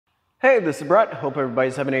Hey, this is Brett. Hope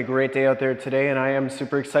everybody's having a great day out there today, and I am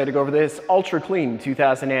super excited to go over this ultra clean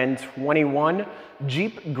 2021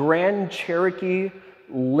 Jeep Grand Cherokee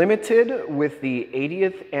Limited with the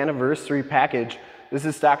 80th anniversary package. This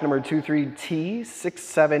is stock number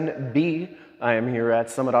 23T67B. I am here at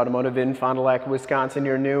Summit Automotive in Fond du Lac, Wisconsin,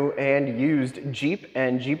 your new and used Jeep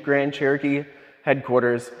and Jeep Grand Cherokee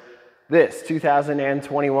headquarters. This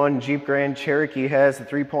 2021 Jeep Grand Cherokee has a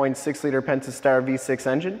 3.6-liter Pentastar V6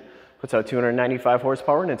 engine. Puts out 295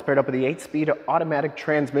 horsepower, and it's paired up with the 8-speed automatic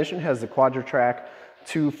transmission. Has the Quadra-Trac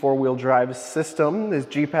 2 4-wheel drive system. This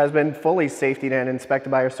Jeep has been fully safetied and inspected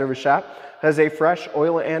by our service shop. Has a fresh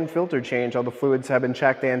oil and filter change. All the fluids have been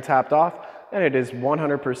checked and topped off, and it is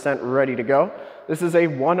 100% ready to go. This is a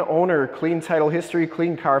one-owner, clean title history,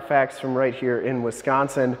 clean CARFAX from right here in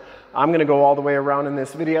Wisconsin. I'm going to go all the way around in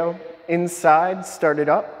this video. Inside, start it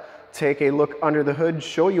up. Take a look under the hood,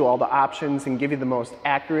 show you all the options, and give you the most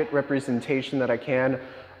accurate representation that I can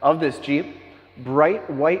of this Jeep. Bright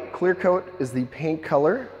white clear coat is the paint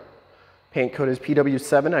color. Paint code is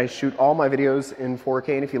PW7. I shoot all my videos in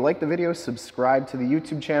 4K, and if you like the video, subscribe to the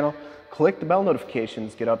YouTube channel. Click the bell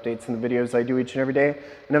notifications, get updates on the videos I do each and every day,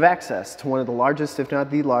 and have access to one of the largest, if not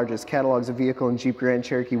the largest, catalogs of vehicle and Jeep Grand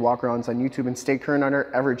Cherokee walkarounds on YouTube, and stay current on our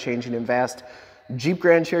ever-changing and vast Jeep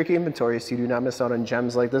Grand Cherokee inventory, so you do not miss out on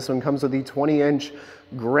gems like this one. Comes with the 20-inch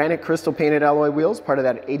granite crystal painted alloy wheels, part of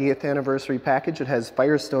that 80th anniversary package. It has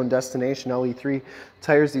Firestone Destination LE3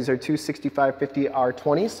 tires. These are 265/50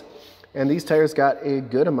 R20s, and these tires got a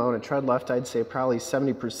good amount of tread left. I'd say probably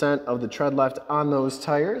 70% of the tread left on those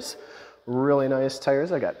tires. Really nice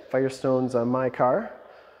tires. I got Firestones on my car.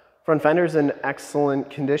 Front fender's in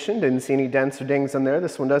excellent condition. Didn't see any dents or dings on there.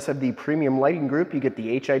 This one does have the premium lighting group. You get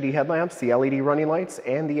the HID headlamps, the LED running lights,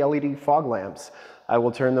 and the LED fog lamps. I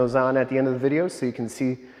will turn those on at the end of the video so you can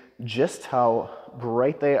see just how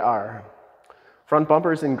bright they are. Front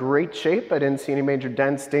bumper's in great shape. I didn't see any major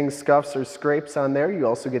dents, dings, scuffs, or scrapes on there. You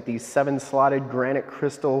also get the 7-slotted granite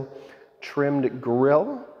crystal trimmed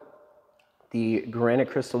grille, the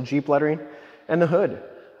granite crystal Jeep lettering, and the hood.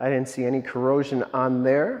 I didn't see any corrosion on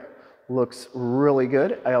there. Looks really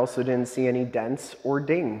good. I also didn't see any dents or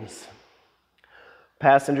dings.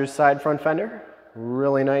 Passenger side front fender,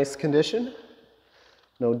 really nice condition.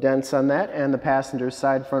 No dents on that, and the passenger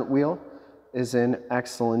side front wheel is in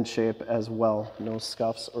excellent shape as well. No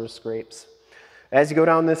scuffs or scrapes. As you go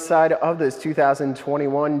down this side of this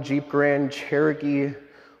 2021 Jeep Grand Cherokee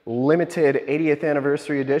Limited 80th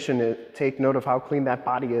Anniversary Edition, take note of how clean that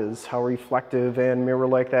body is, how reflective and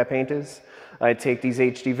mirror-like that paint is. I take these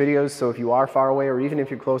HD videos, so if you are far away or even if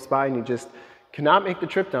you're close by and you just cannot make the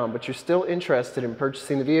trip down, but you're still interested in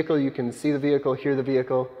purchasing the vehicle, you can see the vehicle, hear the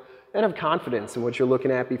vehicle, and have confidence in what you're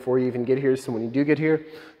looking at before you even get here. So when you do get here,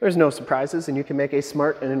 there's no surprises, and you can make a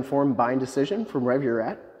smart and informed buying decision from wherever you're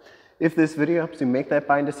at. If this video helps you make that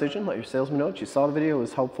buying decision, let your salesman know that you saw the video, it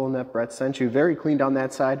was helpful, and that Brett sent you. Very clean down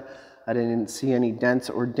that side. I didn't see any dents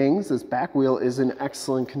or dings. This back wheel is in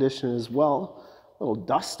excellent condition as well. A little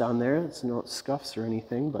dust on there. It's no scuffs or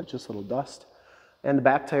anything, but just a little dust. And the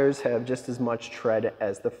back tires have just as much tread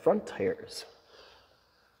as the front tires.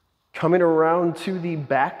 Coming around to the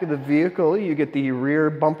back of the vehicle, you get the rear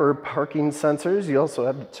bumper parking sensors. You also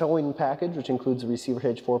have the towing package, which includes a receiver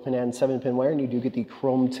hitch, 4-pin and 7-pin wire, and you do get the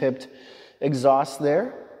chrome-tipped exhaust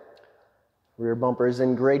there. Rear bumper is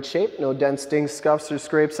in great shape. No dents, dings, scuffs, or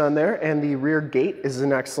scrapes on there. And the rear gate is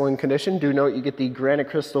in excellent condition. Do note you get the granite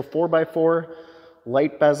crystal 4x4,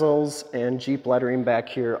 light bezels, and Jeep lettering back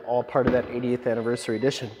here, all part of that 80th Anniversary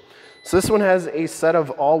Edition. So this one has a set of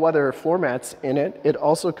all-weather floor mats in it. It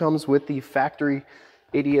also comes with the factory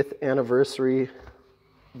 80th Anniversary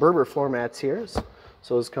Berber floor mats here. So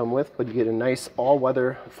those come with, but you get a nice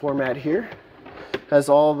all-weather floor mat here. Has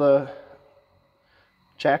all the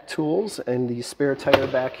jack tools and the spare tire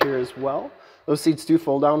back here as well. Those seats do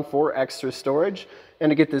fold down for extra storage. And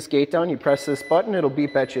to get this gate down, you press this button, it'll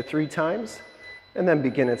beep at you 3 times, and then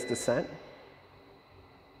begin its descent.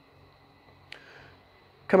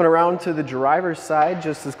 Coming around to the driver's side,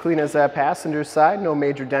 just as clean as that passenger side. No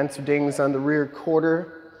major dents or dings on the rear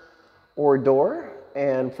quarter or door.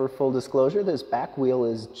 And for full disclosure, this back wheel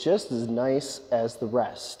is just as nice as the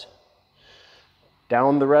rest.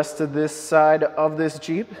 Down the rest of this side of this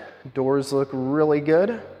Jeep, doors look really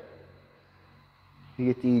good.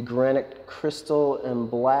 You get the granite crystal and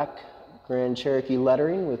black Grand Cherokee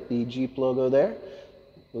lettering with the Jeep logo there,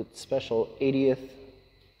 with special 80th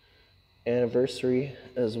anniversary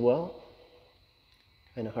as well.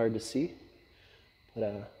 Kind of hard to see, but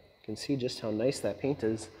you can see just how nice that paint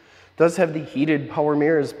is. Does have the heated power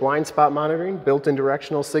mirrors, blind spot monitoring, built-in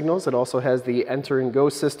directional signals. It also has the enter and go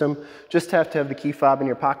system. Just have to have the key fob in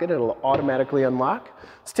your pocket. It'll automatically unlock.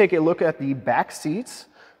 Let's take a look at the back seats.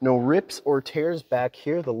 No rips or tears back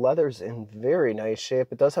here. The leather's in very nice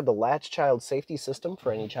shape. It does have the Latch child safety system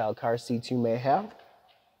for any child car seats you may have.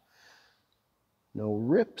 No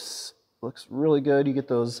rips. Looks really good. You get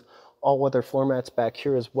those all-weather floor mats back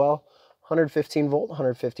here as well. 115 volt,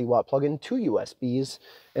 150 watt plug-in, 2 USBs,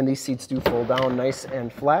 and these seats do fold down nice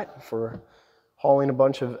and flat for hauling a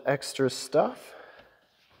bunch of extra stuff.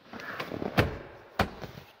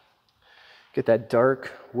 Get that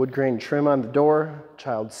dark wood grain trim on the door,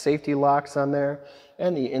 child safety locks on there,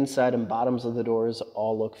 and the inside and bottoms of the doors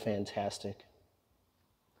all look fantastic.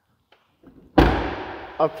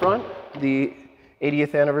 Up front, the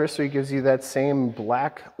 80th anniversary gives you that same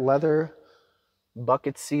black leather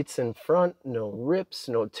bucket seats in front, no rips,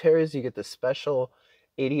 no tears. You get the special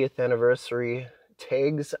 80th anniversary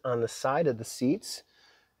tags on the side of the seats.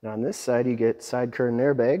 And on this side, you get side curtain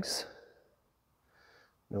airbags.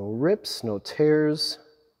 No rips, no tears.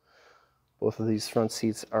 Both of these front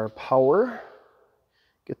seats are power.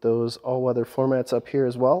 Get those all-weather floor mats up here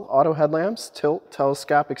as well. Auto headlamps, tilt,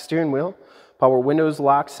 telescopic steering wheel, power windows,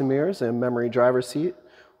 locks and mirrors, and memory driver seat.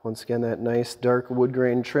 Once again, that nice dark wood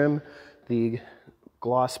grain trim. The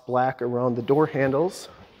gloss black around the door handles.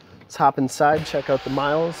 Let's hop inside, check out the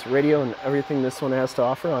miles, radio, and everything this one has to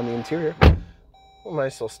offer on the interior. We might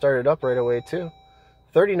as well start it up right away too.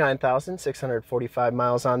 39,645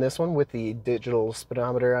 miles on this one with the digital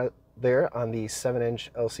speedometer there on the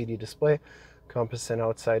 7-inch LCD display. Compass and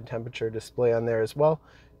outside temperature display on there as well.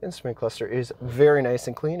 Instrument cluster is very nice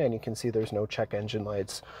and clean, and you can see there's no check engine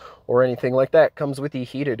lights or anything like that. Comes with the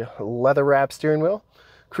heated leather wrap steering wheel.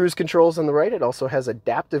 Cruise controls on the right. It also has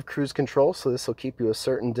adaptive cruise control, so this will keep you a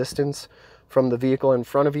certain distance from the vehicle in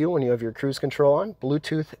front of you when you have your cruise control on.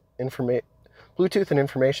 Bluetooth and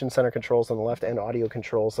information center controls on the left and audio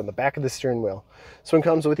controls on the back of the steering wheel. This one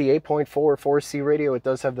comes with the 8.4 4C radio. It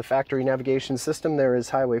does have the factory navigation system. There is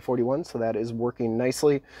Highway 41, so that is working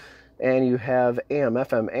nicely. And you have AM,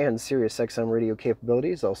 FM, and Sirius XM radio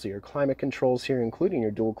capabilities. Also your climate controls here, including your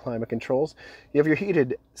dual climate controls. You have your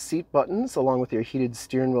heated seat buttons along with your heated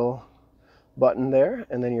steering wheel button there.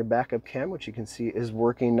 And then your backup cam, which you can see is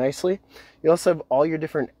working nicely. You also have all your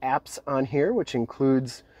different apps on here, which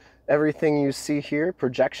includes everything you see here.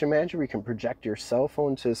 Projection manager, we can project your cell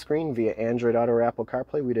phone to the screen via Android Auto or Apple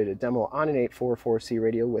CarPlay. We did a demo on an 844C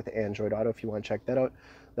radio with Android Auto if you want to check that out.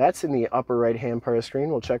 That's in the upper right hand part of the screen.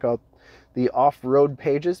 We'll check out the off-road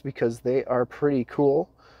pages because they are pretty cool.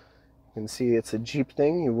 You can see it's a Jeep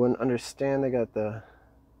thing. You wouldn't understand. They got the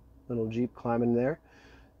little Jeep climbing there.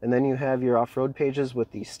 And then you have your off-road pages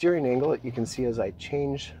with the steering angle. You can see as I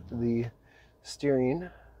change the steering,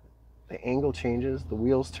 the angle changes, the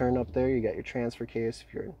wheels turn up there. You got your transfer case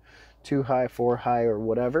if you're in 2 high, 4 high, or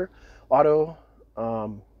whatever. Auto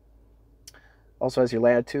also has your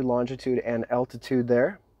latitude, longitude, and altitude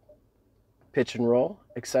there. Pitch and roll,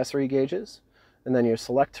 accessory gauges, and then your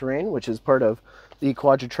Selec-Terrain, which is part of the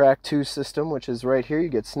Quadra-Trac 2 system, which is right here. You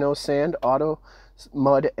get snow, sand, auto,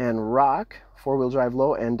 mud, and rock, 4-wheel drive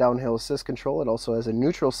low and downhill assist control. It also has a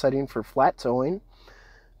neutral setting for flat towing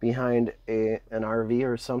behind an RV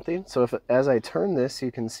or something. So if as I turn this,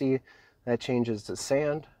 you can see that changes to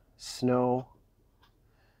sand, snow,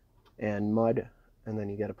 and mud, and then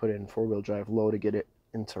you got to put it in 4-wheel drive low to get it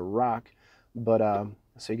into rock. But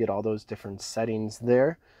so you get all those different settings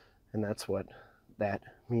there, and that's what that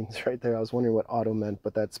means right there. I was wondering what auto meant,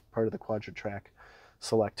 but that's part of the Quadra-Trac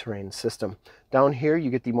Selec-Terrain system. Down here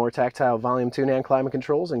you get the more tactile volume tune and climate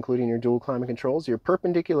controls, including your dual climate controls, your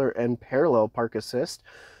perpendicular and parallel park assist,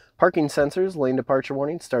 parking sensors, lane departure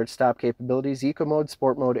warning, start stop capabilities, eco mode,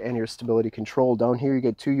 sport mode, and your stability control. Down here you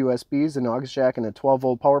get 2 USBs, an aux jack, and a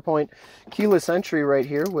 12-volt power point. Keyless entry right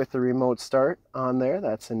here with the remote start on there.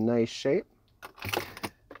 That's in nice shape.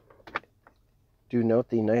 Do note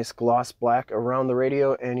the nice gloss black around the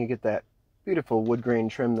radio, and you get that beautiful wood grain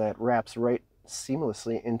trim that wraps right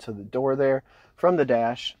seamlessly into the door there from the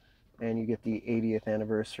dash, and you get the 80th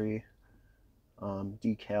anniversary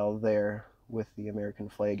decal there with the American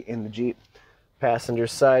flag in the Jeep. Passenger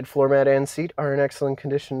side floor mat and seat are in excellent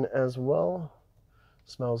condition as well.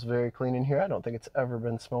 Smells very clean in here. I don't think it's ever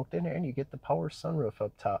been smoked in here, and you get the power sunroof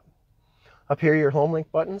up top. Up here, your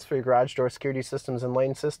Homelink buttons for your garage door security systems and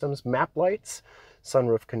lane systems, map lights,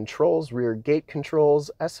 sunroof controls, rear gate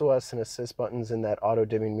controls, SOS and assist buttons in that auto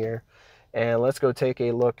dimming mirror. And let's go take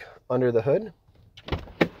a look under the hood.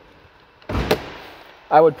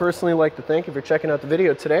 I would personally like to thank you for checking out the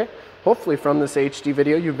video today. Hopefully from this HD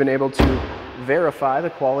video, you've been able to verify the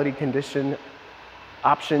quality, condition,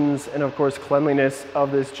 options, and of course cleanliness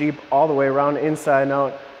of this Jeep all the way around, inside and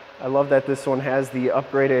out. I love that this one has the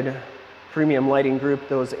upgraded premium lighting group.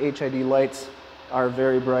 Those HID lights are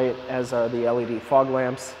very bright, as are the LED fog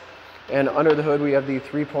lamps. And under the hood we have the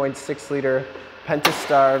 3.6 liter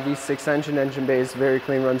Pentastar V6 engine bays, very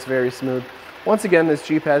clean, runs very smooth. Once again, this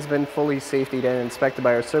Jeep has been fully safetied and inspected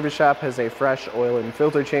by our service shop, has a fresh oil and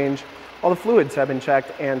filter change. All the fluids have been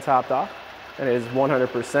checked and topped off, and it is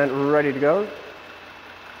 100% ready to go.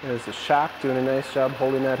 There's the shock doing a nice job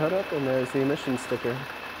holding that hood up, and there's the emission sticker.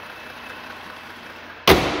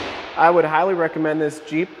 I would highly recommend this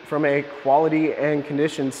Jeep from a quality and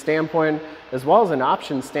condition standpoint, as well as an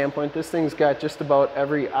option standpoint. This thing's got just about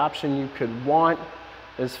every option you could want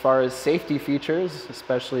as far as safety features,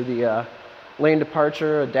 especially the lane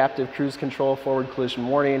departure, adaptive cruise control, forward collision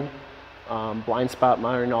warning, blind spot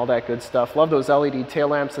monitoring, all that good stuff. Love those LED tail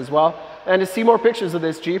lamps as well. And to see more pictures of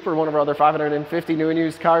this Jeep or one of our other 550 new and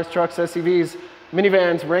used cars, trucks, SUVs,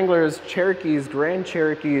 minivans, Wranglers, Cherokees, Grand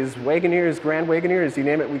Cherokees, Wagoneers, Grand Wagoneers, you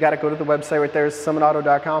name it, we got to go to the website right there,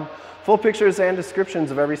 summitauto.com. Full pictures and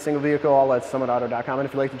descriptions of every single vehicle, all at summitauto.com. And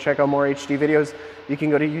if you'd like to check out more HD videos, you can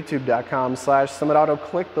go to youtube.com/summitauto,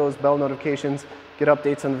 click those bell notifications, get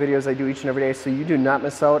updates on the videos I do each and every day so you do not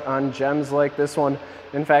miss out on gems like this one.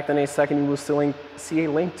 In fact, in a second you will still see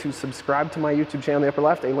a link to subscribe to my YouTube channel in the upper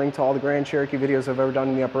left, a link to all the Grand Cherokee videos I've ever done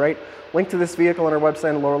in the upper right, link to this vehicle on our website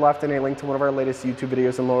in the lower left, and a link to one of our latest YouTube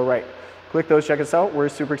videos in the lower right. Click those, check us out. We're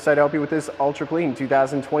super excited to help you with this ultra clean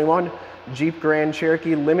 2021 Jeep Grand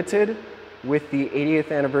Cherokee Limited with the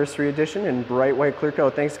 80th anniversary edition in bright white clear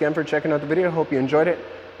coat. Thanks again for checking out the video. Hope you enjoyed it.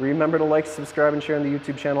 Remember to like, subscribe, and share on the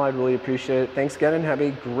YouTube channel. I'd really appreciate it. Thanks again and have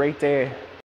a great day.